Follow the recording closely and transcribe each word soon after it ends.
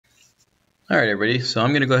All right, everybody, so I'm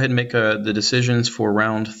going to go ahead and make the decisions for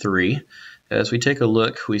round 3. As we take a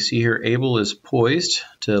look, we see here Able is poised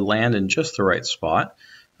to land in just the right spot.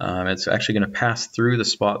 It's actually going to pass through the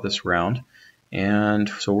spot this round. And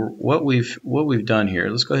so what we've done here,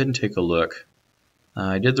 let's go ahead and take a look.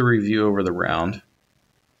 I did the review over the round.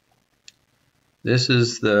 This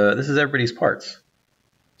is everybody's parts.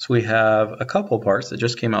 So we have a couple parts that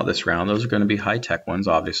just came out this round. Those are going to be high-tech ones,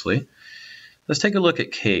 obviously. Let's take a look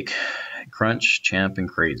at Cake, Crunch, Champ, and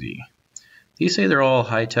Crazy. These say they're all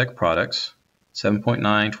high-tech products. 7.9,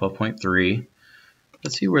 12.3.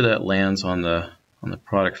 Let's see where that lands on the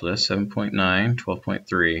product list. 7.9,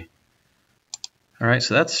 12.3. All right,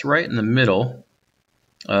 so that's right in the middle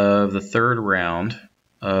of the third round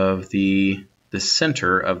of the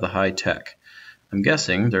center of the high-tech. I'm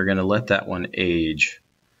guessing they're going to let that one age.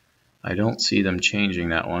 I don't see them changing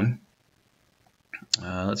that one.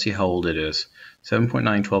 Let's see how old it is.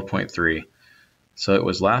 7.9, 12.3. So it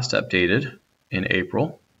was last updated in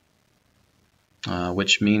April,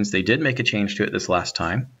 which means they did make a change to it this last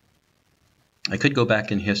time. I could go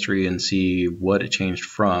back in history and see what it changed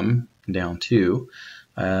from down to.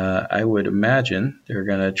 I would imagine they're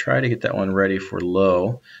going to try to get that one ready for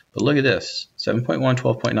low. But look at this, 7.1,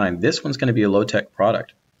 12.9. This one's going to be a low-tech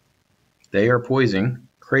product. They are poising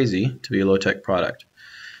Crazy to be a low-tech product.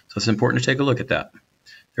 So it's important to take a look at that.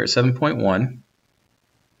 They're at 7.1,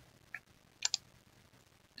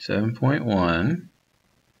 7.1,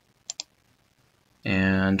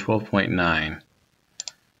 and 12.9.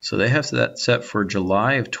 So they have that set for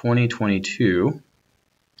July of 2022,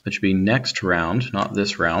 which would be next round, not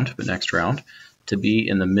this round, but next round, to be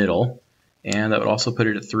in the middle. And that would also put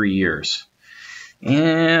it at 3 years.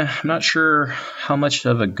 And I'm not sure how much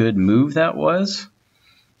of a good move that was.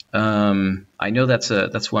 I know that's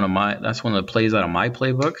one of the plays out of my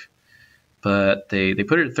playbook, but they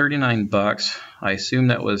put it at 39 bucks. I assume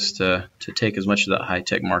that was to take as much of that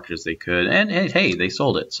high-tech market as they could, and hey, they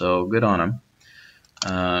sold it, so good on them.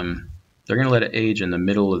 They're going to let it age in the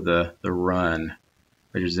middle of the run,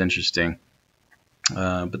 which is interesting,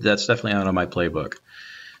 but that's definitely out of my playbook.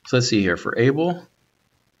 So let's see here for Able.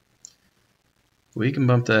 We can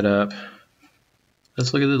bump that up.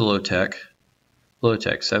 Let's look at the low-tech.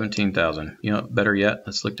 Low-tech, 17,000. You know, better yet,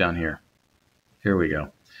 let's look down here. Here we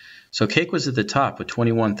go. So Cake was at the top with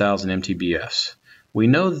 21,000 MTBFs. We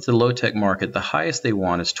know that the low-tech market, the highest they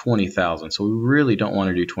want is 20,000, so we really don't want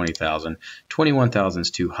to do 20,000. 21,000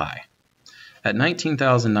 is too high. At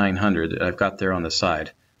 19,900 that I've got there on the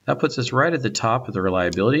side, that puts us right at the top of the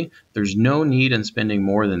reliability. There's no need in spending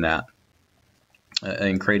more than that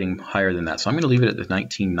and creating higher than that. So I'm going to leave it at the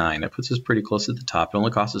 19.9. That puts us pretty close at the top. It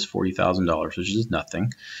only costs us $40,000, which is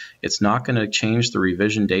nothing. It's not going to change the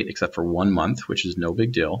revision date except for 1 month, which is no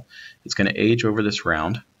big deal. It's going to age over this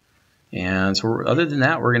round. And so other than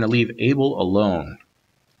that, we're going to leave Able alone.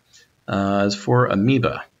 As for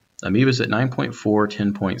Amoeba, Amoeba's at 9.4,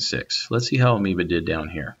 10.6. Let's see how Amoeba did down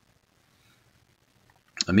here.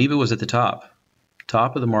 Amoeba was at the top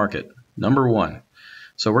of the market, number 1.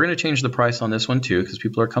 So we're going to change the price on this one too because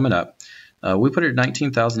people are coming up. We put it at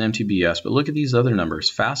 19,000 MTBS, but look at these other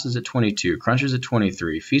numbers. Fast is at 22, Crunch is at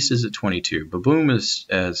 23, Feast is at 22, Baboom is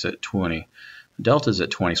at 20, Delta is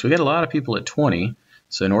at 20. So we got a lot of people at 20.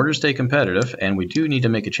 So in order to stay competitive, and we do need to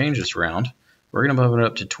make a change this round, we're going to bump it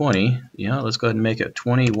up to 20. Yeah, let's go ahead and make it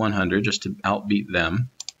 2,100 just to outbeat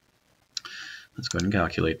them. Let's go ahead and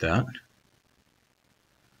calculate that.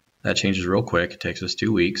 That changes real quick. It takes us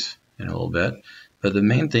 2 weeks in a little bit. But the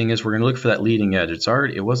main thing is we're going to look for that leading edge.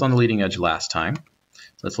 It was on the leading edge last time.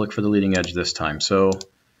 Let's look for the leading edge this time. So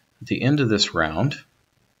at the end of this round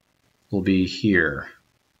will be here.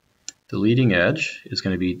 The leading edge is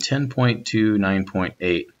going to be 10.2,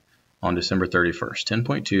 9.8 on December 31st.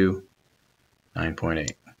 10.2,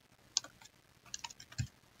 9.8.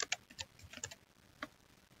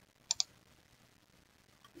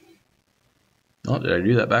 Oh, did I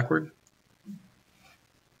do that backward?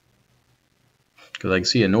 Because I can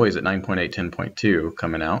see a noise at 9.8, 10.2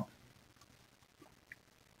 coming out.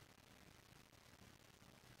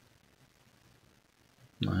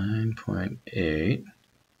 $9.8.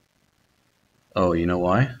 Oh, you know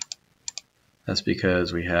why? That's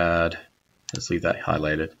because we had, let's leave that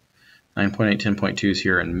highlighted. 9.8, 10.2 is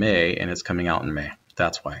here in May, and it's coming out in May.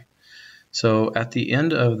 That's why. So at the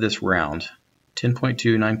end of this round, 10.2,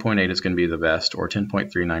 9.8 is going to be the best, or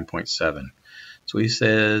 10.3, 9.7. So it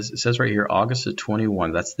says right here, August of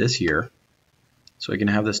 21. That's this year. So we can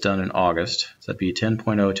have this done in August. So that'd be 10.0,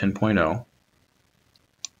 10.0. So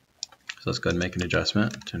let's go ahead and make an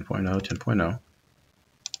adjustment. 10.0, 10.0.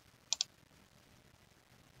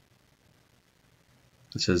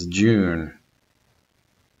 It says June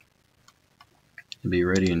to be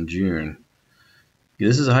ready in June.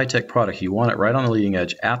 This is a high-tech product. You want it right on the leading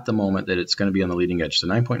edge at the moment that it's going to be on the leading edge. So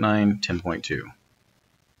 9.9, 10.2.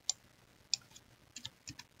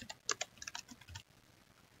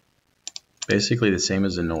 Basically the same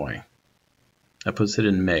as Annoy. That puts it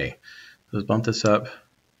in May. Let's bump this up.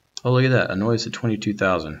 Oh, look at that. Annoy is at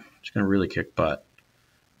 22,000. It's going to really kick butt.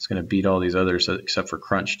 It's going to beat all these others except for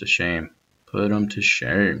Crunch to shame. Put them to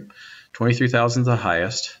shame. 23,000 is the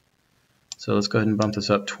highest. So let's go ahead and bump this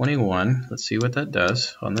up 21. Let's see what that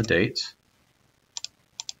does on the dates.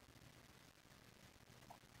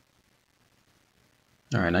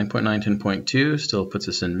 All right, 9.9, 10.2 still puts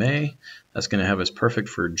us in May. That's going to have us perfect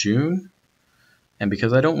for June. And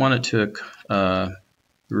because I don't want it to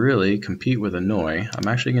really compete with Annoy, I'm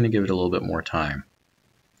actually going to give it a little bit more time.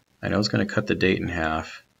 I know it's going to cut the date in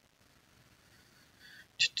half.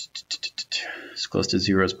 As close to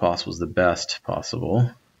 0 as possible is the best possible.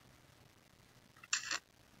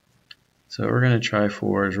 So what we're going to try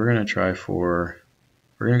for is we're going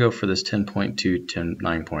to go for this 10.2,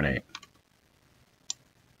 9.8.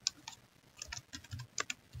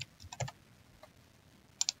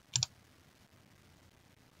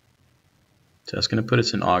 So that's going to put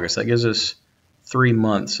us in August. That gives us 3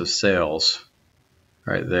 months of sales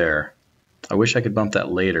right there. I wish I could bump that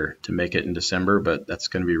later to make it in December, but that's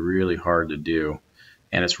going to be really hard to do.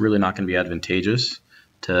 And it's really not going to be advantageous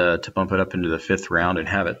to bump it up into the 5th round and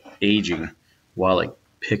have it aging while it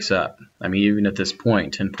picks up. I mean, even at this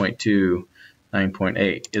point, 10.2,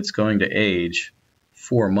 9.8, it's going to age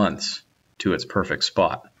 4 months to its perfect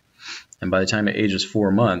spot. And by the time it ages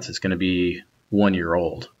 4 months, it's going to be 1 year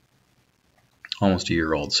old. Almost a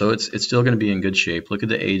year old. So it's still going to be in good shape. Look at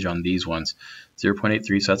the age on these ones.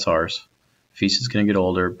 0.83, so that's ours. Feast is going to get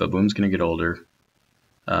older. Baboom's going to get older.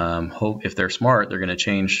 Hope if they're smart, they're going to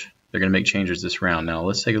change. They're going to make changes this round. Now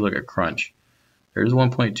let's take a look at Crunch. There's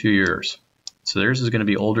 1.2 years. So theirs is going to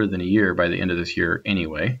be older than a year by the end of this year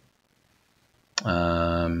anyway. Based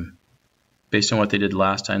on what they did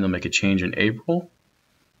last time, they'll make a change in April,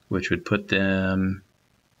 which would put them,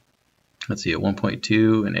 let's see, at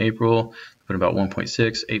 1.2 in April, put about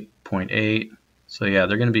 1.6, 8.8. So yeah,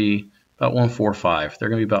 they're going to be about 1.45. They're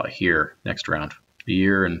going to be about here next round, a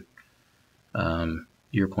year and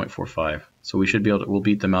year 0.45. So we should be able to, we'll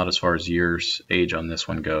beat them out as far as years age on this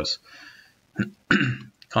one goes.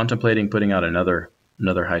 Contemplating putting out another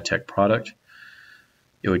high-tech product.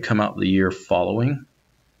 It would come out the year following.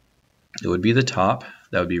 It would be the top.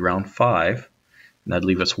 That would be round 5. And that'd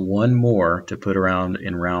leave us one more to put around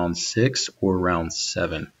in round 6 or round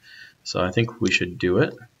 7. So I think we should do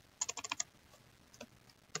it.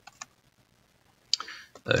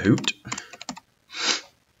 A hoot.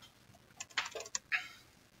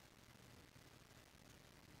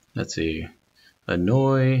 Let's see.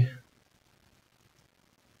 Annoy.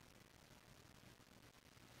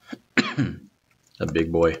 A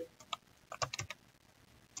big boy.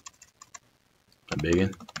 A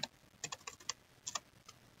biggin.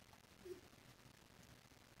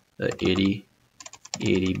 A itty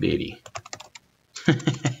bitty.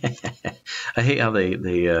 I hate how they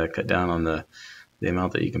cut down on the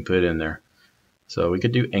amount that you can put in there. So we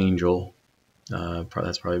could do Angel.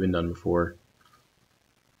 That's probably been done before.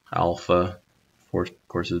 Alpha, of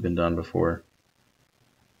course, has been done before.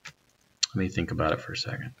 Let me think about it for a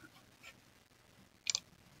second.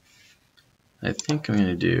 I think I'm going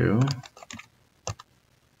to do,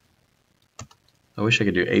 I wish I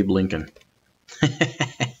could do Abe Lincoln.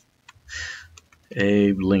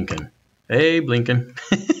 Abe Lincoln. Abe Lincoln.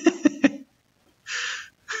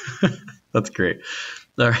 That's great.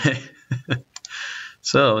 All right.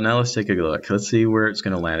 So now let's take a look. Let's see where it's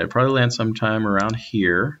going to land. It probably lands sometime around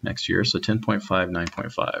here next year. So 10.5,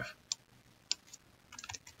 9.5.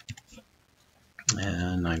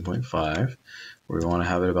 And 9.5. We want to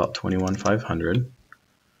have it about 21,500.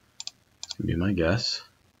 That's going to be my guess.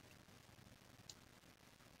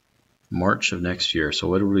 March of next year. So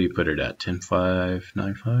what do we put it at?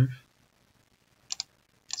 10.595?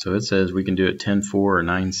 So it says we can do it 10.4 or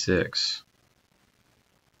 9.6.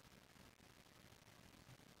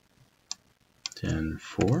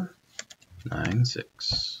 10.4,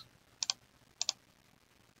 9.6.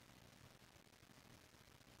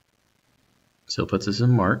 Still puts us in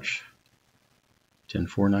March. 10.4,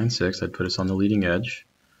 9.6. That'd put us on the leading edge.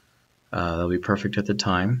 That'll be perfect at the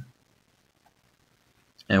time.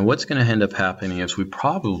 And what's going to end up happening is we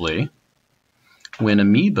probably, when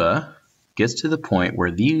Amoeba gets to the point where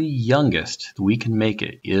the youngest we can make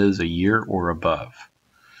it is a year or above,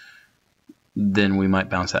 then we might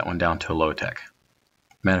bounce that one down to a low tech.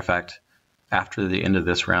 Matter of fact, after the end of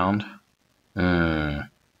this round,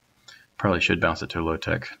 Probably should bounce it to low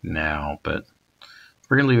tech now, but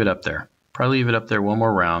we're going to leave it up there. Probably leave it up there one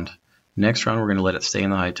more round. Next round, we're going to let it stay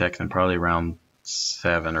in the high tech, and probably around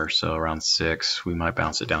 7 or so, around 6, we might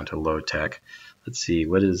bounce it down to low tech. Let's see,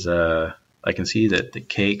 what is, I can see that the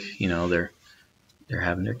cake, you know, they're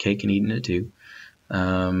having their cake and eating it too.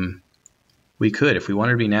 We could, if we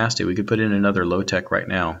wanted to be nasty, we could put in another low tech right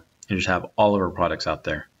now and just have all of our products out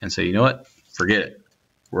there and say, you know what, forget it.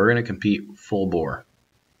 We're going to compete full bore.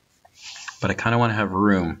 But I kind of want to have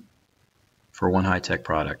room for one high tech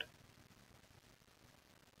product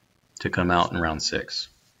to come out in round 6.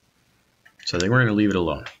 So I think we're going to leave it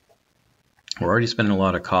alone. We're already spending a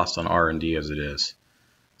lot of cost on R&D as it is.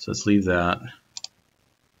 So let's leave that.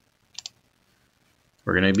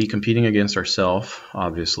 We're going to be competing against ourselves,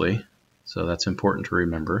 obviously. So that's important to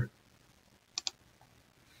remember.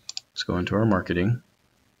 Let's go into our marketing.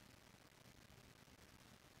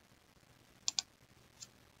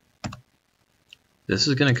 This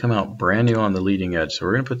is going to come out brand new on the leading edge. So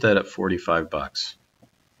we're going to put that at 45 bucks.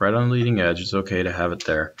 Right on the leading edge, it's okay to have it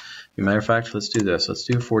there. As a matter of fact, let's do this. Let's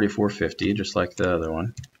do 44.50, just like the other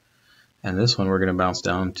one. And this one we're going to bounce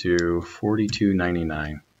down to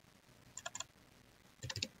 42.99.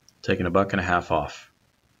 Taking $1.50 off.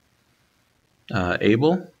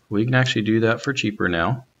 Able, we can actually do that for cheaper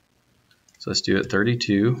now. So let's do it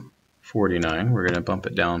 32.49. We're going to bump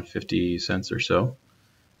it down 50 cents or so,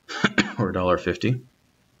 or $1.50.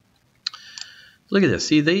 Look at this.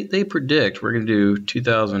 See, they predict we're going to do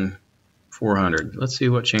 2,400. Let's see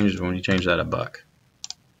what changes when we change that a buck.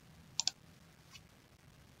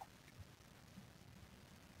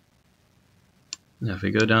 Now if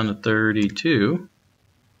we go down to 32,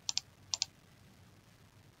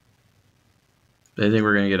 they think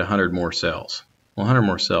we're going to get 100 more sales. Well, 100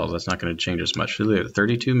 more sales, that's not going to change us much. So look at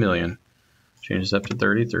 32 million, changes up to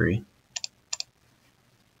 33,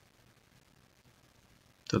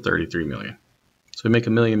 to 33 million. So we make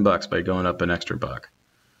 $1 million by going up an extra buck.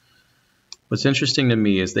 What's interesting to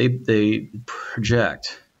me is they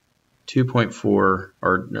project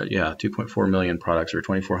 2.4 million products, or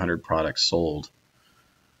 2,400 products sold.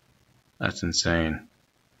 That's insane.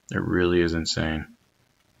 It really is insane.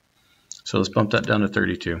 So let's bump that down to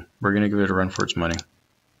 32. We're going to give it a run for its money.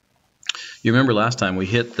 You remember last time we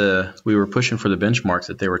were pushing for the benchmarks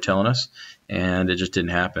that they were telling us, and it just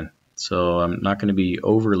didn't happen. So I'm not going to be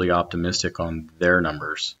overly optimistic on their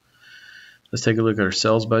numbers. Let's take a look at our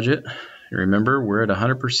sales budget. Remember, we're at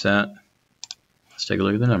 100%. Let's take a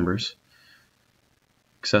look at the numbers.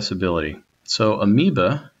 Accessibility. So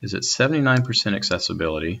Amoeba is at 79%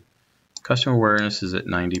 accessibility. Customer awareness is at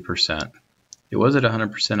 90%. It was at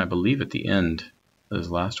 100%, I believe, at the end of this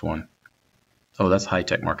last one. Oh, that's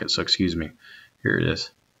high-tech market, so excuse me. Here it is.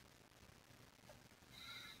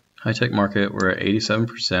 High-tech market, we're at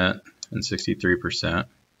 87% and 63%.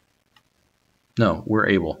 No, we're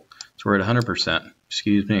able. So we're at 100%,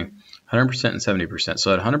 excuse me, 100% and 70%.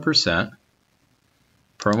 So at 100%,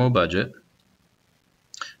 promo budget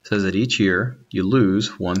says that each year you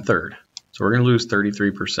lose 1/3. So we're going to lose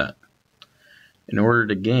 33%. In order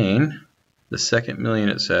to gain the second million,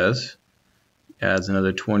 it says, adds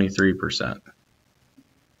another 23%.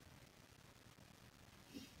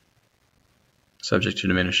 Subject to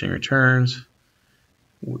diminishing returns,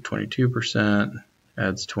 22%,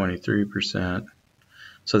 adds 23%.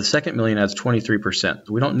 So the second million adds 23%.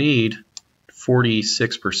 We don't need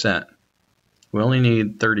 46%. We only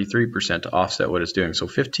need 33% to offset what it's doing. So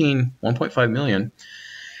 1.5 million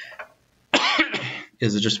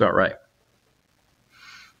is just about right.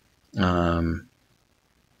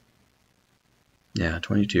 Yeah,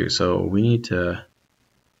 22. So we need to,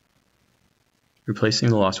 replacing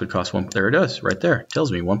the loss would cost there it is, right there. It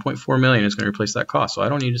tells me 1.4 million is going to replace that cost. So I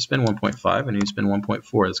don't need to spend 1.5, I need to spend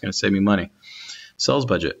 1.4. That's going to save me money. Sales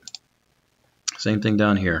budget. Same thing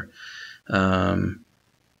down here.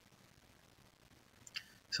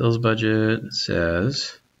 Sales budget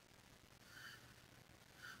says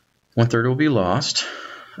 1/3 will be lost.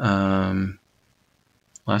 Last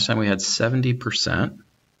time we had 70%.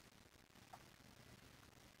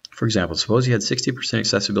 For example, suppose you had 60%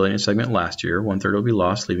 accessibility in a segment last year, 1/3 will be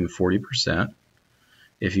lost, leaving 40%.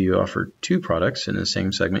 If you offer 2 products in the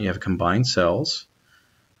same segment, you have combined sales,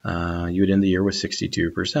 you would end the year with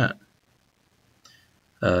 62%.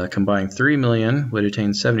 Combined 3 million would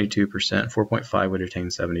attain 72%, 4.5 would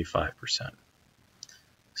attain 75%.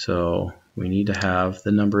 So we need to have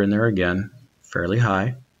the number in there again, fairly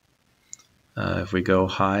high. If we go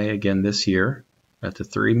high again this year at the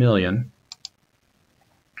 3 million,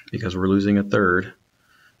 because we're losing 1/3,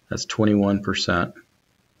 that's 21%.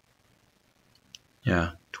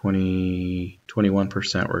 Yeah,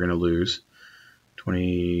 21% we're going to lose,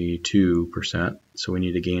 22%, so we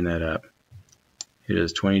need to gain that up. It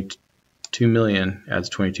is 22 million adds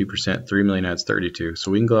 22%, 3 million adds 32.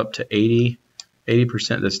 So we can go up to 80%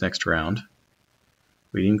 this next round.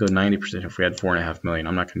 We can go 90% if we had 4.5 million.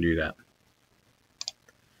 I'm not going to do that.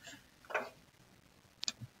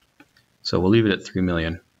 So we'll leave it at 3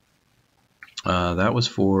 million. That was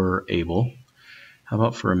for Able. How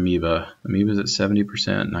about for Amoeba? Amoeba's at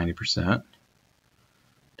 70%, 90%.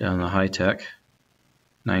 Down the high tech,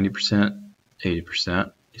 90%,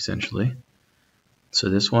 80%, essentially. So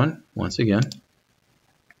this one, once again,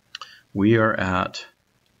 we are at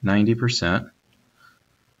 90%.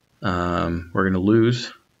 We're going to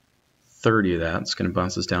lose 30 of that. It's going to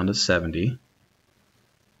bounce us down to 70.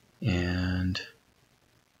 And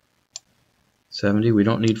 70, we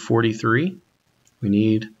don't need 43. We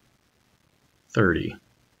need 30.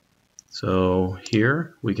 So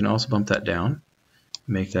here, we can also bump that down.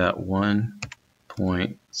 Make that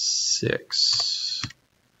 1.6.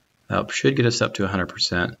 That should get us up to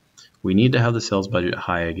 100%. We need to have the sales budget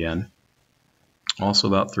high again. Also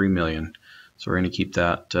about 3 million. So we're going to keep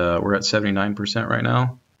that. We're at 79% right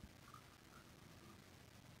now.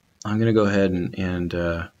 I'm going to go ahead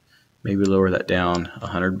and maybe lower that down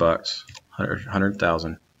 $100,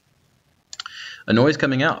 100,000. A noise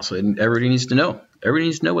coming out, so everybody needs to know. Everybody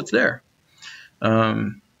needs to know what's there. We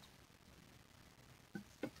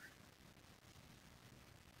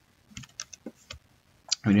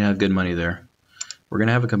need to have good money there. We're going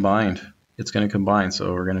to have a combined. It's going to combine,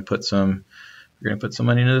 so we're going to put some. We're going to put some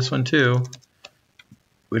money into this one too.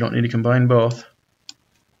 We don't need to combine both.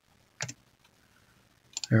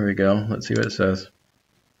 There we go. Let's see what it says.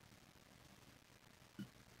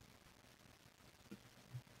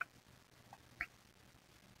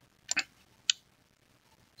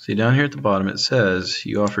 See down here at the bottom it says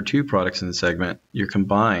you offer 2 products in the segment. Your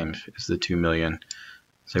combined is the 2 million.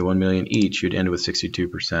 Say 1 million each, you'd end with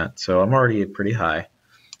 62%. So I'm already pretty high.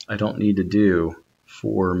 I don't need to do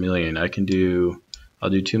 4 million. I'll do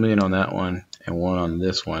 2 million on that one and 1 on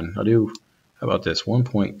this one. How about this,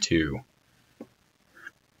 1.2.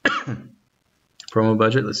 Promo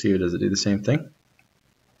budget, let's see, does it do the same thing?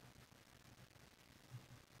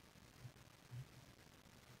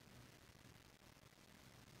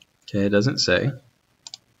 Okay, it doesn't say.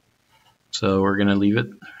 So we're gonna leave it.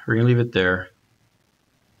 We're gonna leave it there.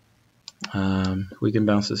 We can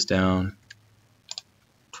bounce this down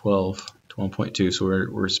 12 to 1.2. So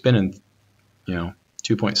we're spending,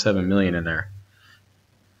 2.7 million in there.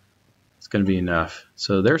 It's going to be enough.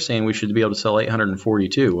 So they're saying we should be able to sell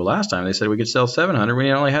 842. Well, last time they said we could sell 700.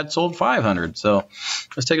 We only had sold 500. So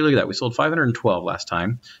let's take a look at that. We sold 512 last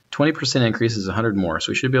time. 20% increase is 100 more.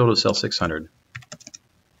 So we should be able to sell 600.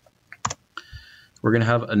 We're going to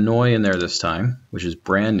have Annoy in there this time, which is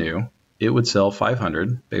brand new. It would sell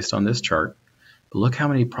 500 based on this chart. But look how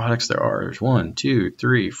many products there are. There's 1, 2,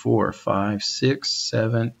 3, 4, 5, 6,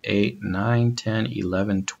 7, 8, 9, 10,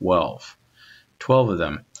 11, 12. 12 of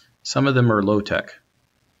them. Some of them are low tech.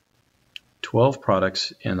 12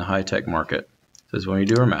 products in the high tech market. This is when we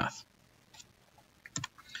do our math.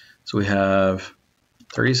 So we have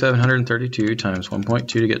 3,732 times 1.2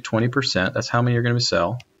 to get 20%. That's how many you're going to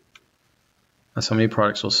sell. That's how many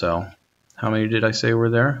products will sell. How many did I say were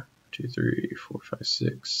there? 2, 3, 4, 5,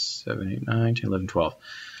 6, 7, 8, 9, 10, 11, 12.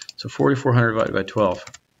 So 4,400 divided by 12.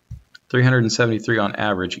 373 on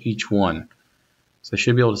average each one. So I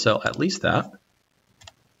should be able to sell at least that.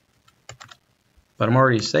 But I'm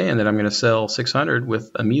already saying that I'm going to sell 600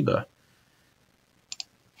 with Amoeba.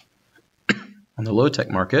 On the low tech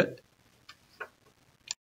market,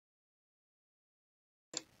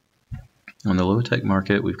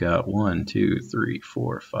 we've got 1, 2, 3,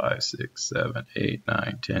 4, 5, 6, 7, 8,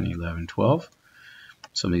 9, 10, 11, 12.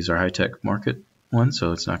 Some of these are high tech market ones,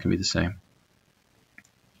 so it's not going to be the same.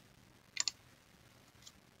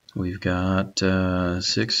 We've got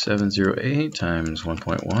 6,708 times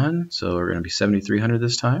 1.1, so we're going to be 7,300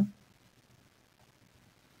 this time.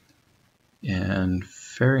 And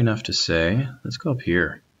fair enough to say, let's go up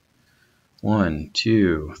here. 1,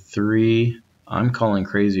 2, 3. I'm calling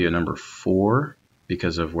crazy a number 4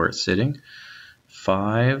 because of where it's sitting.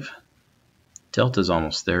 5. Delta's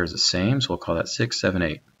almost there is the same, so we'll call that 6, 7,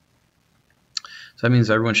 8. So that means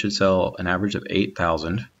everyone should sell an average of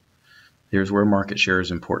 8,000. Here's where market share is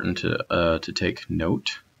important to take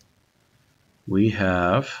note. We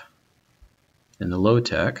have in the low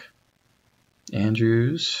tech,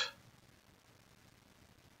 Andrews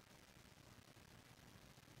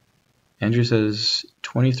has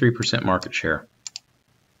 23% market share.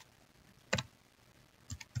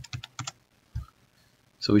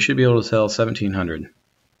 So we should be able to sell 1,700.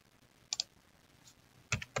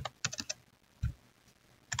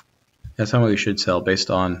 That's how much we should sell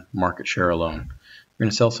based on market share alone. We're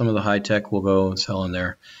going to sell some of the high tech. We'll go and sell in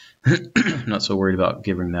there. Not so worried about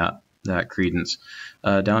giving that credence.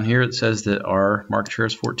 Down here it says that our market share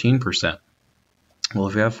is 14%. Well,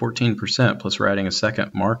 if we have 14%, plus we're adding a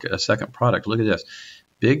second product, look at this.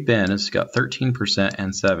 Big Ben has got 13%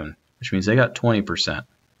 and 7, which means they got 20%.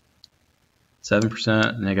 7%,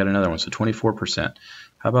 and they got another one, so 24%.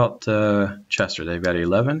 How about Chester? They've got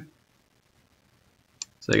 11.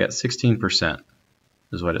 So they got 16%,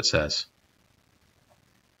 is what it says.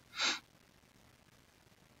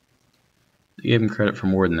 They gave them credit for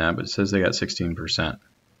more than that, but it says they got 16%.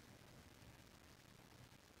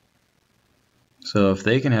 So if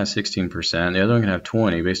they can have 16%, the other one can have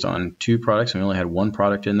 20 based on 2 products, and we only had 1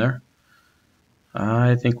 product in there.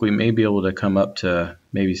 I think we may be able to come up to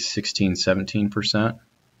maybe 16, 17%.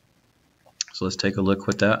 So let's take a look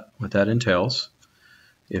what that entails.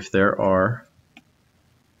 If there are,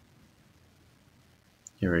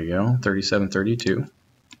 here we go, 3732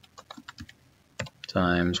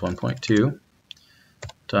 times 1.2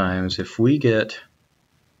 times, if we get,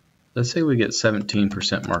 let's say we get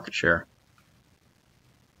 17% market share.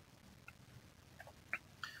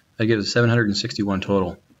 That gives us 761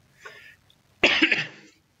 total.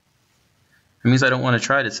 It means I don't want to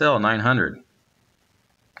try to sell 900.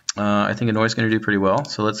 I think Hanoi is going to do pretty well,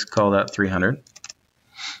 so let's call that 300.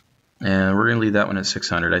 And we're going to leave that one at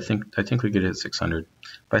 600. I think we could hit 600.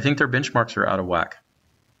 But I think their benchmarks are out of whack.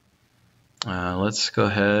 Let's go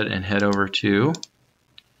ahead and head over to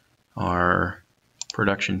our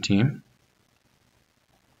production team.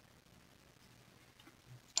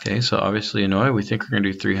 Okay, so obviously Hanoi, we think we're going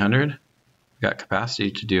to do 300. We've got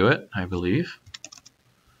capacity to do it, I believe.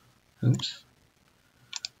 Oops.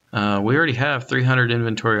 We already have 300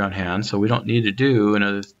 inventory on hand, so we don't need to do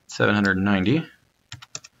another 790.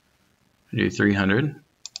 We do 300.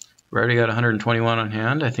 We already got 121 on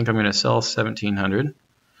hand. I think I'm going to sell 1,700.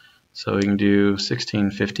 So we can do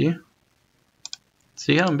 1,650.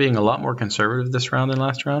 See how I'm being a lot more conservative this round than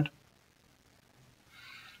last round?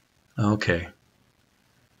 Okay.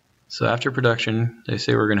 So after production, they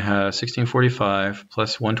say we're going to have 1645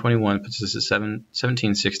 plus 121 puts us at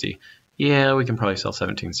 1760. Yeah, we can probably sell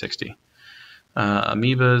 1760.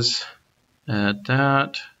 Amoebas at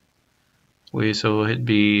that. So it'd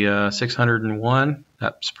be 601.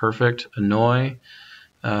 That's perfect. Hanoi,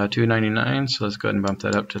 299. So let's go ahead and bump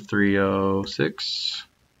that up to 306.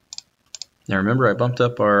 Now remember, I bumped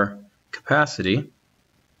up our capacity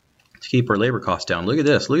to keep our labor costs down. Look at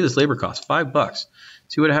this. Look at this labor cost. $5.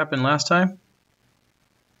 See what happened last time?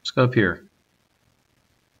 Let's go up here.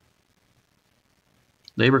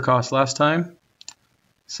 Labor cost last time,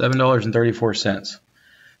 $7.34.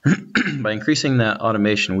 By increasing that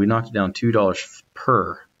automation, we knocked it down $2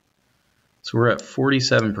 per. So we're at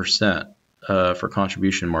 47% for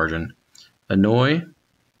contribution margin. Hanoi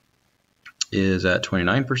is at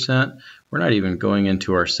 29%. We're not even going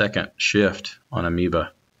into our second shift on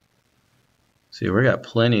Amoeba. See, we got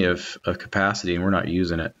plenty of capacity and we're not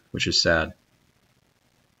using it, which is sad.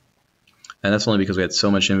 And that's only because we had so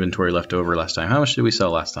much inventory left over last time. How much did we sell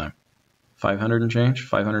last time? 500 and change?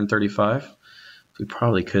 535? We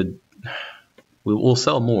probably could, we'll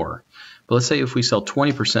sell more. But let's say if we sell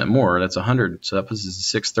 20% more, that's 100, so that puts us at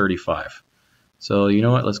 635. So you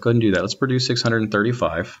know what, let's go ahead and do that. Let's produce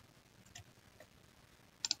 635.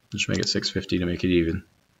 Let's make it 650 to make it even.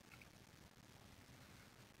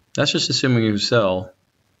 That's just assuming you sell,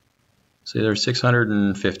 say there's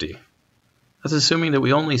 650. That's assuming that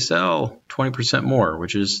we only sell 20% more,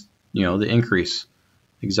 which is, you know, the increase,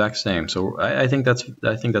 exact same. So I think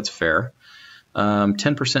that's fair.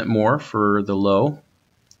 10% more for the low.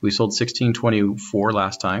 We sold 1624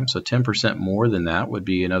 last time, so 10% more than that would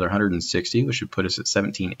be another 160, which would put us at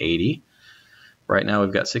 1780. Right now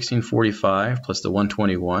we've got 1645 plus the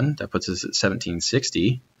 121, that puts us at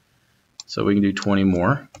 1760. So we can do 20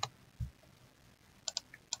 more.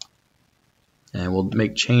 And we'll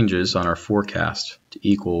make changes on our forecast to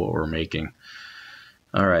equal what we're making.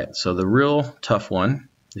 All right, so the real tough one,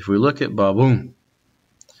 if we look at Baboon,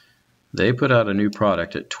 they put out a new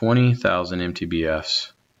product at 20,000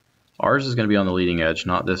 MTBFs. Ours is going to be on the leading edge,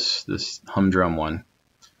 not this humdrum one.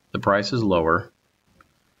 The price is lower.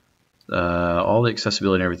 All the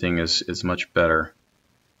accessibility and everything is much better.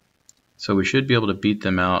 So we should be able to beat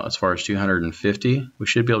them out as far as 250. We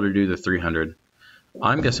should be able to do the 300.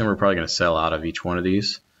 I'm guessing we're probably going to sell out of each one of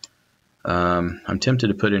these. I'm tempted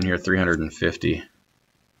to put in here 350.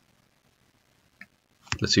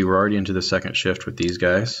 Let's see, we're already into the second shift with these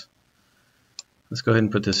guys. Let's go ahead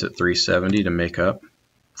and put this at 370 to make up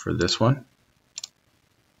for this one,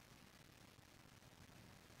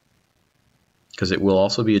 because it will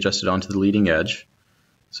also be adjusted onto the leading edge.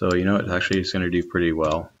 So you know, it actually is going to do pretty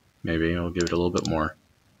well. Maybe I'll give it a little bit more.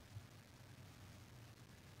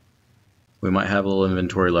 We might have a little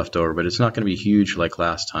inventory left over, but it's not going to be huge like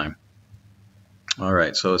last time. All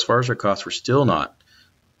right, so as far as our costs, we're still not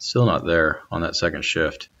there on that second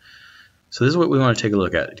shift. So this is what we want to take a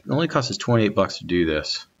look at. It only costs us 28 bucks to do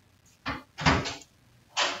this.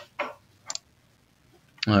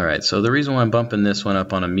 All right, so the reason why I'm bumping this one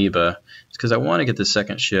up on Amoeba is because I want to get the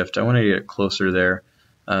second shift. I want to get it closer there.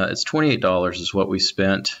 It's $28 is what we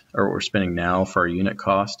spent, or what we're spending now for our unit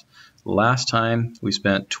cost. Last time we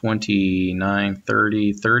spent $29,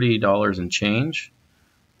 $30 and change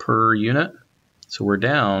per unit. So we're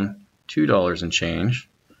down $2 and change.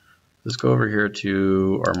 Let's go over here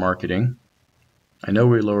to our marketing. I know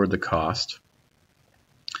we lowered the cost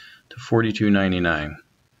to $42.99.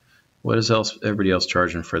 What is everybody else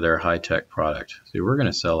charging for their high-tech product? See, we're going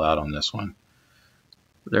to sell out on this one.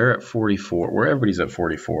 They're at 44. Where everybody's at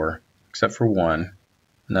 44, except for one,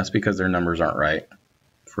 and that's because their numbers aren't right.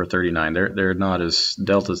 For 39, they're not as,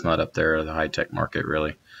 Delta's not up there, the high-tech market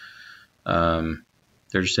really.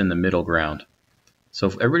 They're just in the middle ground. So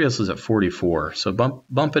if everybody else is at 44, so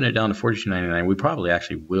bumping it down to $42.99, we probably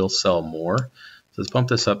actually will sell more. So let's bump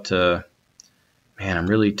this up to, man, I'm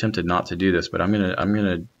really tempted not to do this, but I'm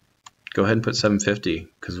gonna go ahead and put $7.50,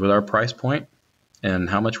 because with our price point and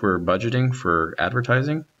how much we're budgeting for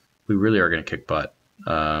advertising, we really are going to kick butt,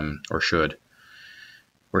 or should.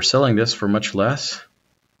 We're selling this for much less.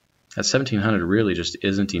 At $1,700 really just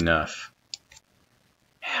isn't enough.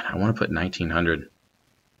 Man, I want to put $1,900.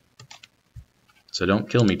 So don't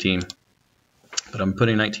kill me, team. But I'm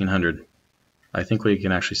putting $1,900. I think we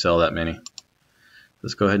can actually sell that many.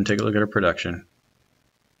 Let's go ahead and take a look at our production.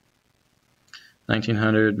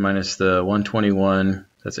 1,900 minus the 121,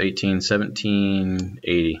 that's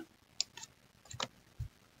 1780.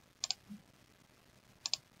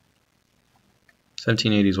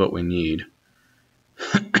 $1,780 is what we need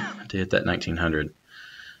to hit that 1,900.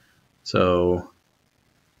 So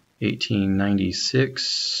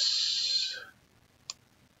 1896.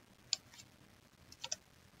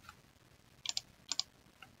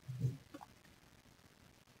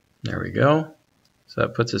 There we go. So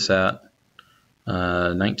that puts us at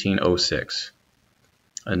 1906.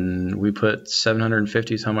 And we put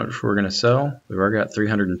 750 is how much we're going to sell. We've already got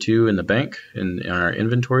 302 in the bank in our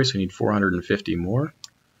inventory, so we need 450 more.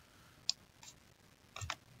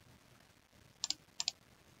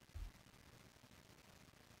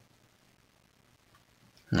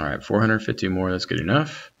 All right, 450 more, that's good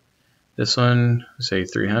enough. This one, say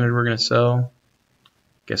 300 we're going to sell.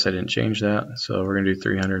 Guess I didn't change that, so we're going to do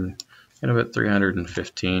 300, kind of at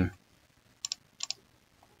 315.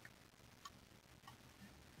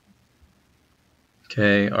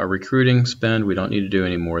 Okay, our recruiting spend, we don't need to do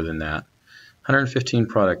any more than that. 115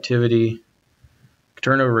 productivity,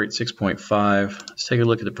 turnover rate 6.5. Let's take a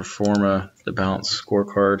look at the Performa, the balance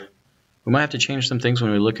scorecard. We might have to change some things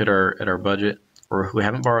when we look at our budget, or we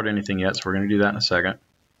haven't borrowed anything yet, so we're going to do that in a second.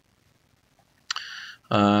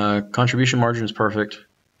 Contribution margin is perfect.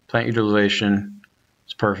 Plant utilization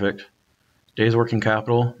is perfect. Days working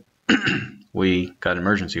capital, we got an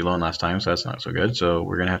emergency loan last time, so that's not so good. So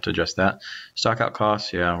we're going to have to adjust that. Stock out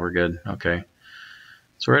costs, yeah, we're good. Okay.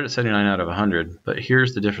 So we're at 79 out of 100. But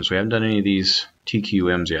here's the difference. We haven't done any of these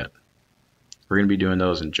TQMs yet. We're going to be doing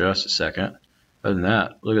those in just a second. Other than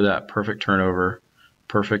that, look at that. Perfect turnover,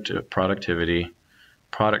 perfect productivity.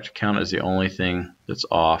 Product count is the only thing that's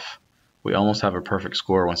off. We almost have a perfect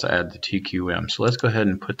score once I add the TQM. So let's go ahead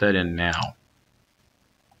and put that in now.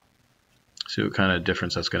 See what kind of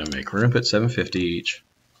difference that's going to make. We're going to put 750 each.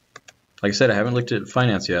 Like I said, I haven't looked at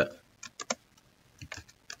finance yet.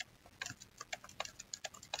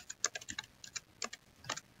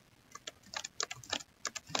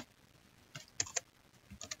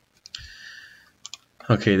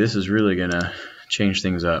 Okay, this is really going to change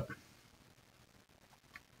things up.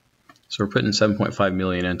 So we're putting 7.5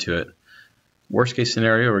 million into it. Worst case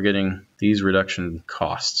scenario, we're getting these reduction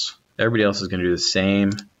costs. Everybody else is going to do the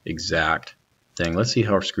same exact thing. Let's see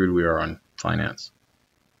how screwed we are on finance.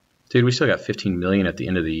 Dude, we still got 15 million at the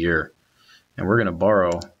end of the year, and we're going to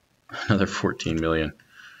borrow another 14 million.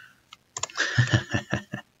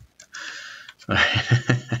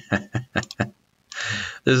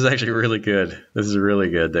 This is actually really good. This is really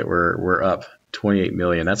good that we're up 28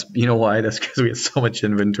 million. That's, you know why? That's because we have so much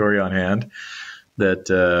inventory on hand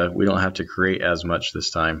that we don't have to create as much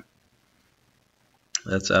this time.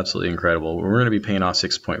 That's absolutely incredible. We're going to be paying off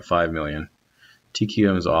 6.5 million.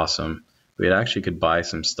 TQM is awesome. We actually could buy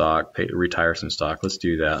some stock, retire some stock. Let's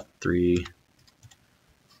do that. 3.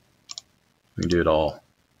 We can do it all.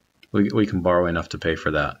 We can borrow enough to pay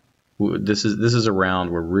for that. This is a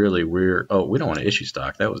round where we're oh, we don't want to issue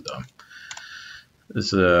stock. That was dumb.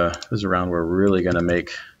 This is a round where we're really going to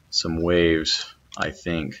make some waves, I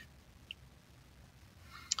think.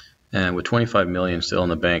 And with 25 million still in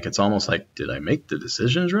the bank, it's almost like, did I make the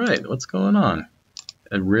decisions right? What's going on?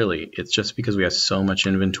 And really, it's just because we have so much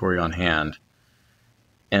inventory on hand,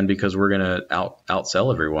 and because we're going to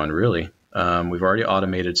outsell everyone, really. We've already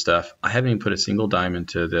automated stuff. I haven't even put a single dime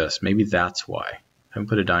into this. Maybe that's why. I haven't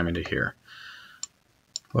put a dime into here.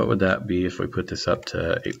 What would that be if we put this up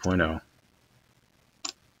to 8.0?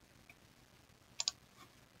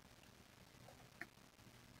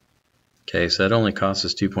 Okay, so that only costs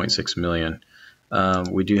us 2.6 million.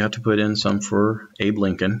 We do have to put in some for Abe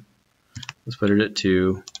Lincoln. Let's put it at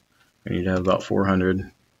 2. We need to have about 400.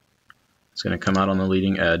 It's going to come out on the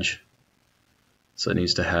leading edge, so it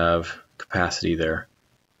needs to have capacity there.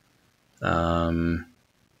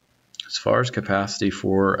 As far as capacity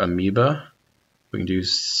for Amoeba, we can do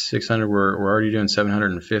 600. We're already doing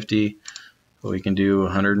 750, but we can do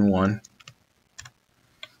 101.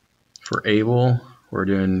 For Able, we're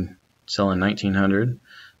selling 1900,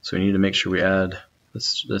 so we need to make sure we add.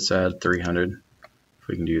 Let's add 300 if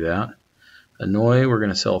we can do that. Annoy, we're going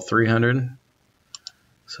to sell 300,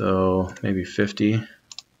 so maybe 50. Let's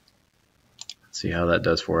see how that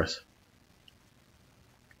does for us.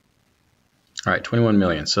 All right, 21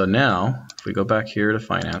 million. So now, if we go back here to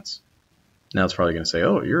finance, now it's probably going to say,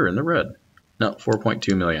 oh, you're in the red. No,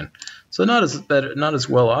 4.2 million. So not as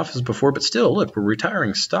well off as before, but still, look, we're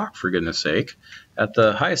retiring stock, for goodness sake, at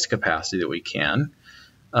the highest capacity that we can.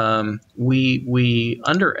 We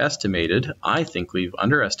underestimated, I think we've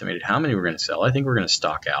underestimated how many we're going to sell. I think we're going to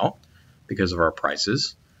stock out because of our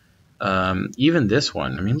prices. Even this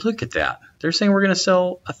one, I mean, look at that. They're saying we're going to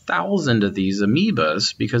sell 1,000 of these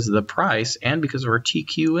amoebas because of the price and because of our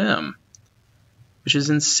TQM, which is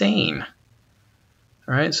insane.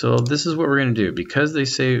 All right, so this is what we're going to do. Because they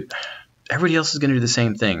say everybody else is going to do the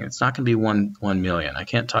same thing, it's not going to be 1 million. I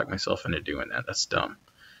can't talk myself into doing that. That's dumb.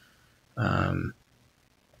 We're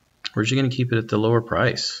just going to keep it at the lower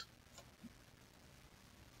price.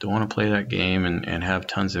 Don't want to play that game and have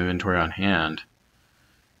tons of inventory on hand.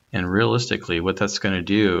 And realistically, what that's going to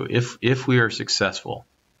do, if we are successful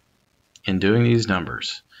in doing these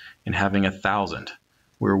numbers and having 1,000,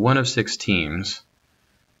 we're one of 6 teams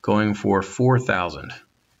going for 4,000,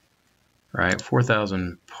 right?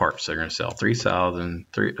 4,000 parts they're going to sell.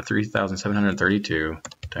 3,732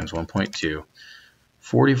 times 1.2,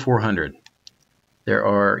 4,400. There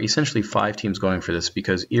are essentially 5 teams going for this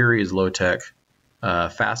because Erie is low tech,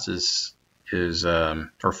 Fast is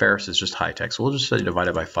or Ferris is just high tech. So we'll just say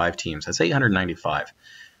divided by 5 teams. That's 895.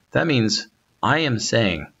 That means I am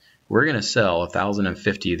saying we're going to sell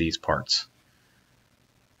 1,050 of these parts.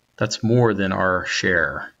 That's more than our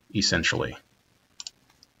share, essentially.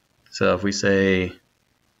 So if we say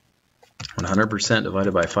 100%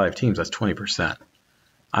 divided by 5 teams, that's 20%.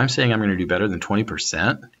 I'm saying I'm going to do better than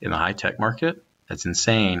 20% in the high-tech market. That's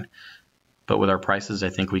insane. But with our prices, I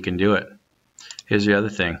think we can do it. Here's the other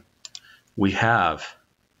thing. We have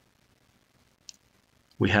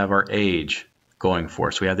our age going for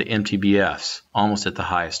us. We have the MTBFs almost at the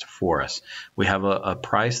highest for us. We have a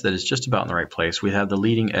price that is just about in the right place. We have the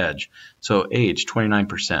leading edge. So age,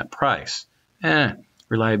 29%. Price,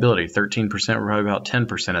 reliability, 13%. We're probably about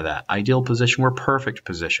 10% of that. Ideal position, we're perfect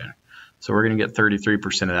position. So we're going to get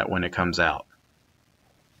 33% of that when it comes out.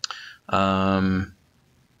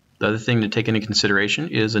 The other thing to take into consideration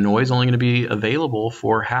is Annoy is only going to be available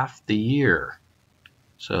for half the year.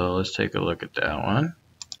 So let's take a look at that one.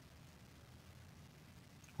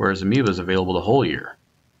 Whereas Amoeba is available the whole year.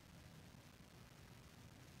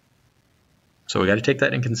 So we got to take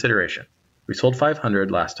that in consideration. We sold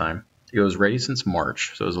 500 last time. It was ready since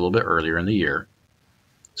March, so it was a little bit earlier in the year.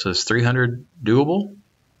 So is 300 doable?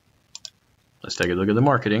 Let's take a look at the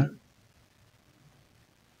marketing.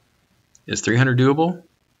 Is 300 doable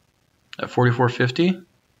at 44.50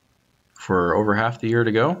 for over half the year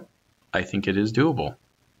to go? I think it is doable.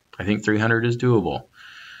 I think 300 is doable.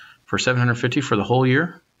 For 750 for the whole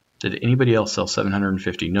year? Did anybody else sell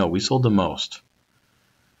 750? No, we sold the most.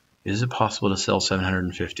 Is it possible to sell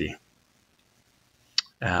 750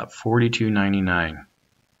 at $42.99?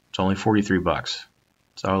 It's only 43 bucks.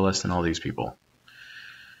 It's all less than all these people.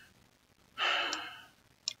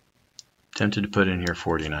 Tempted to put in here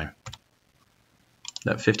 49.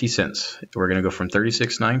 That 50 cents. We're going to go from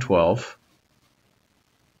 36,912.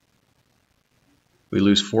 We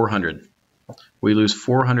lose 400. We lose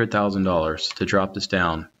 $400,000 to drop this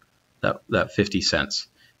down that 50 cents.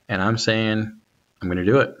 And I'm saying I'm going to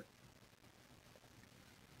do it.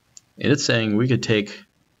 And it's saying we could take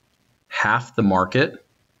half the market.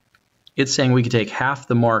 It's saying we could take half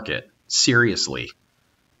the market seriously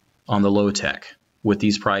on the low tech with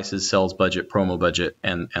these prices, sales budget, promo budget,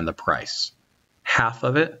 and the price. Half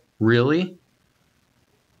of it? Really?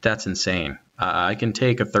 That's insane. I can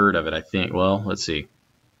take a third of it, I think. Well, let's see.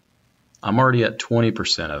 I'm already at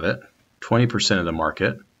 20% of it, 20% of the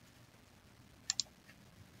market.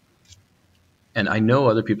 And I know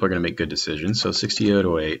other people are going to make good decisions. So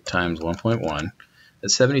 6808 times 1.1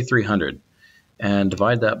 is 7,300. And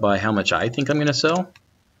divide that by how much I think I'm going to sell.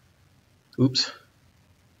 Oops.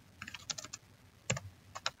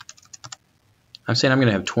 I'm saying I'm going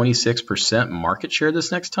to have 26% market share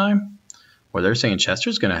this next time. Or they're saying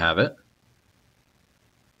Chester's going to have it.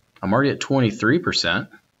 I'm already at 23%.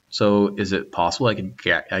 So is it possible I could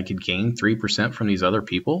gain 3% from these other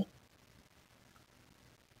people?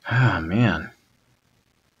 Ah, man.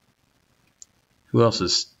 Who else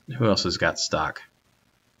has got stock?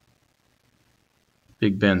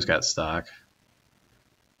 Big Ben's got stock.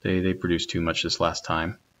 They produced too much this last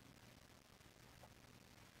time.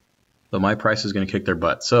 But my price is going to kick their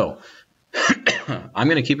butt. So I'm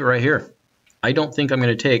going to keep it right here. I don't think I'm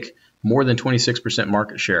going to take more than 26%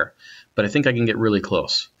 market share, but I think I can get really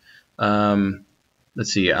close.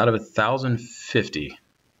 Let's see, out of 1,050.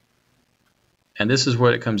 And this is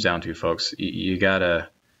what it comes down to, folks. You gotta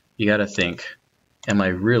think, am I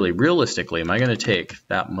realistically, am I going to take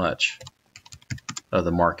that much of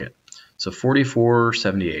the market? So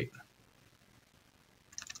 44.78.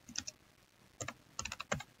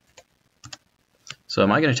 So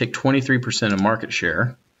am I going to take 23% of market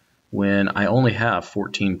share when I only have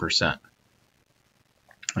 14%? I'm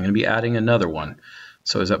going to be adding another one.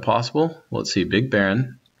 So is that possible? Well, let's see. Big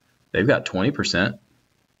Baron, they've got 20%.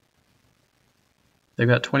 They've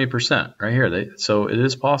got 20% right here. So it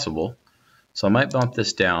is possible. So I might bump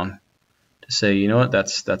this down to say, you know what,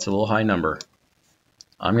 that's a little high number.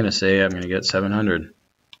 I'm going to say I'm going to get 700.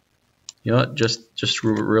 You know what, just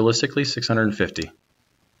realistically 650.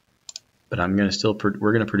 But I'm going to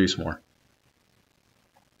we're going to produce more.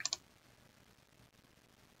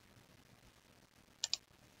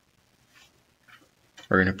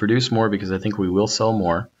 We're going to produce more because I think we will sell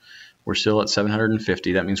more. We're still at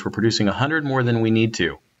 750. That means we're producing 100 more than we need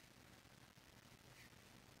to.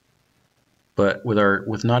 But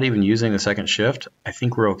with not even using the second shift, I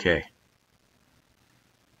think we're okay.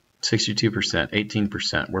 62%,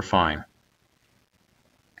 18%, we're fine.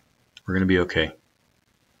 We're going to be okay.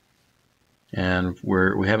 And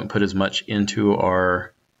we haven't put as much into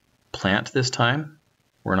our plant this time.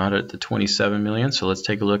 We're not at the 27 million, so let's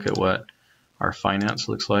take a look at what our finance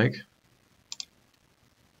looks like.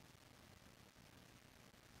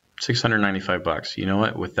 $695. You know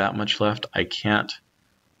what? With that much left, I can't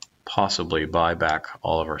possibly buy back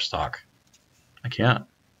all of our stock. I can't.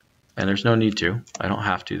 And there's no need to. I don't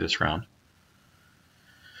have to this round.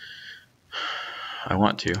 I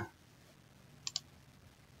want to.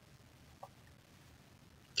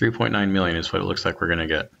 3.9 million is what it looks like we're going to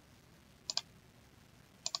get.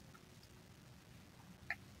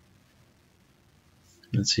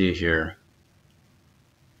 Let's see here.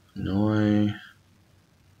 Noi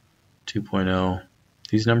 2.0.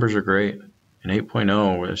 These numbers are great. And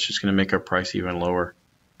 8.0 is just going to make our price even lower.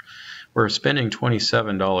 We're spending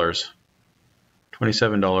 $27.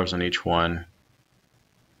 $27 on each one.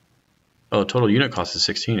 Oh, total unit cost is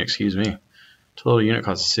 16, excuse me. Total unit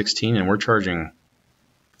cost is 16 and we're charging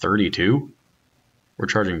 32. We're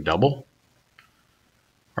charging double.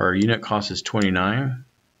 Our unit cost is 29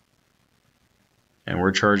 and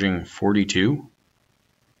we're charging 42,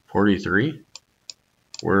 43.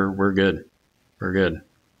 We're good. We're good.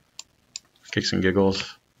 Kicks and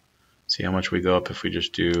giggles. See how much we go up if we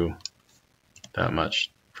just do that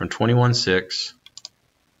much. From 21.6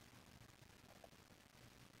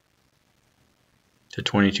 to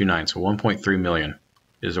 22.9, so 1.3 million.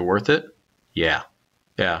 Is it worth it? Yeah.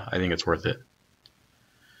 Yeah, I think it's worth it.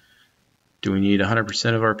 Do we need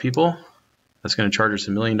 100% of our people? That's going to charge us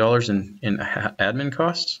 $1 million in admin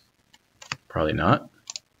costs? Probably not.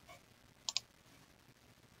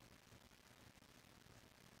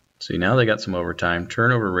 See, now they got some overtime.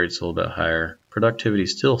 Turnover rate's a little bit higher. Productivity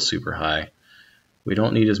is still super high. We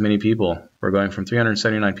don't need as many people. We're going from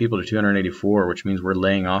 379 people to 284, which means we're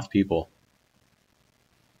laying off people.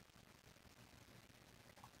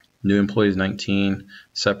 New employees 19.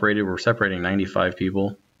 Separated, we're separating 95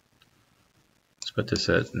 people. Let's put this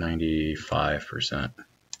at 95%.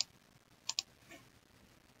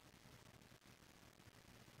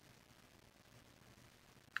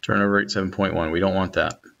 Turnover rate 7.1. We don't want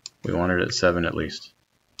that. We want it at 7 at least.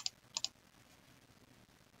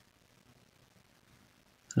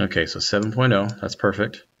 Okay, so 7.0, that's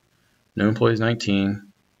perfect. New employees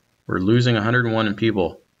 19. We're losing 101 in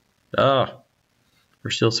people. Ah,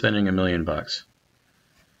 we're still spending $1 million. Let's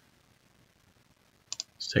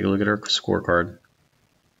take a look at our scorecard.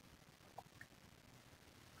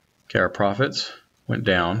 Okay, our profits went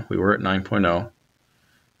down. We were at 9.0.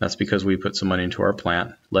 That's because we put some money into our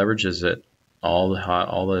plant. Leverages it all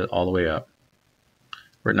the way up.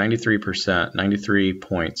 We're at 93%, 93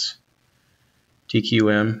 points.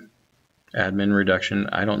 TQM, admin reduction.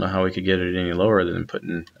 I don't know how we could get it any lower than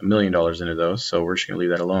putting $1 million into those, so we're just going to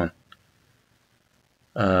leave that alone.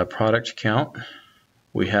 Product count.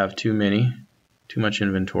 We have too much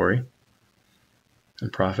inventory.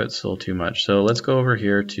 And profit still too much. So let's go over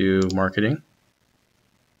here to marketing.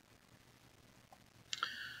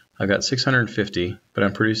 I've got 650, but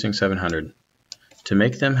I'm producing 700. To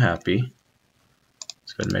make them happy,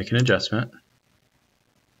 let's go ahead and make an adjustment.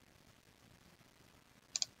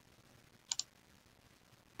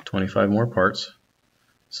 $25 more parts.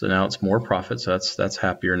 So now it's more profit, so that's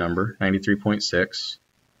happier number, 93.6. Let's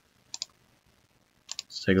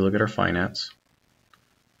take a look at our finance.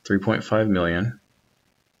 3.5 million.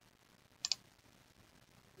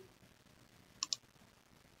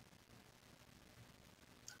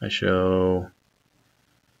 I show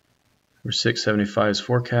we're 675's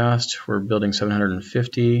forecast. We're building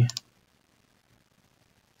 750.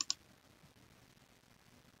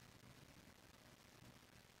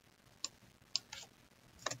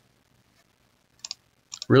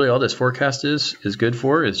 Really, all this forecast is good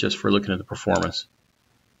for is just for looking at the performance.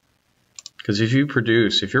 Because if you're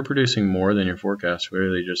producing more than your forecast,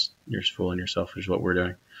 really just you're fooling yourself, which is what we're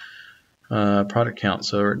doing. Product count,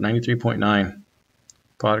 so we're at 93.9.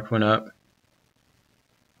 Product went up.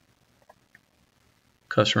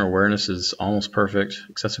 Customer awareness is almost perfect.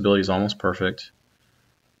 Accessibility is almost perfect.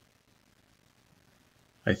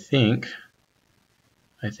 I think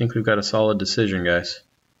we've got a solid decision, guys.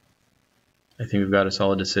 I think we've got a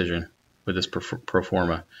solid decision with this pro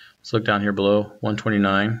forma. Let's look down here below,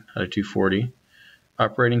 129 out of 240.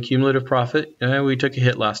 Operating cumulative profit, we took a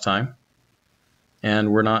hit last time,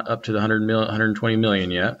 and we're not up to the 120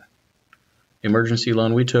 million yet. Emergency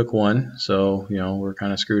loan, we took one, so we're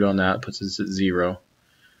kind of screwed on that. Puts us at 0.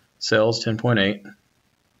 Sales 10.8.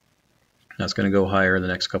 That's going to go higher in the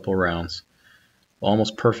next couple of rounds.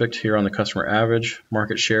 Almost perfect here on the customer average.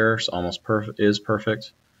 Market share is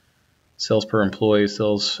perfect. Sales per employee,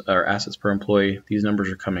 assets per employee. These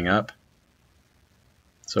numbers are coming up.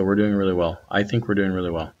 So we're doing really well. I think we're doing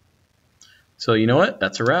really well. So you know what?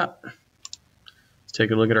 That's a wrap. Let's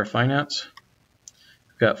take a look at our finance.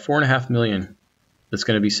 We've got $4.5 million that's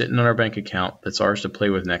going to be sitting on our bank account that's ours to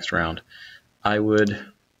play with next round. I would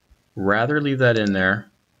rather leave that in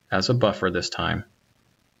there as a buffer this time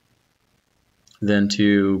than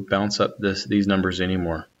to bounce up these numbers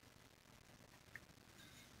anymore.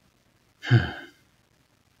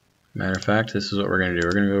 Matter of fact, this is what we're going to do.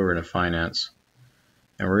 We're going to go over into finance,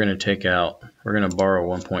 and we're going to borrow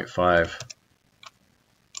 1.5.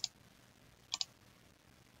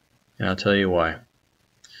 And I'll tell you why. It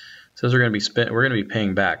says we're going to be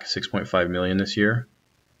paying back 6.5 million this year.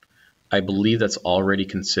 I believe that's already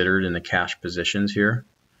considered in the cash positions here.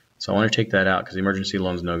 So I want to take that out because the emergency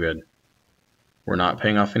loan's no good. We're not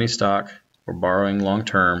paying off any stock. We're borrowing long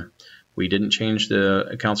term. We didn't change the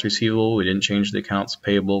accounts receivable. We didn't change the accounts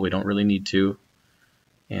payable. We don't really need to.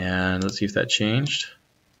 And let's see if that changed.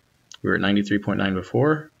 We were at 93.9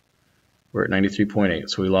 before. We're at 93.8,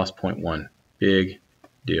 so we lost 0.1. Big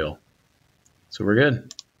deal. So we're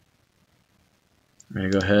good. I'm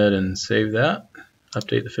going to go ahead and save that.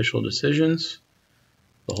 Update the official decisions.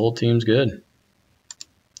 The whole team's good.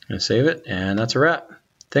 I'm going to save it, and that's a wrap.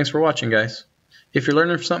 Thanks for watching, guys. If you're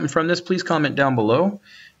learning something from this, please comment down below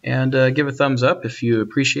and give a thumbs up if you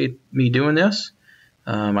appreciate me doing this.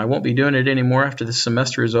 I won't be doing it anymore after this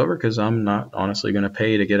semester is over because I'm not honestly going to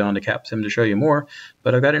pay to get onto CapSim to show you more.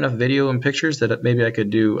 But I've got enough video and pictures that maybe I could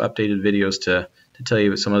do updated videos to tell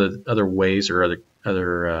you some other ways or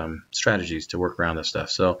other strategies to work around this stuff.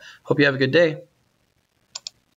 So hope you have a good day.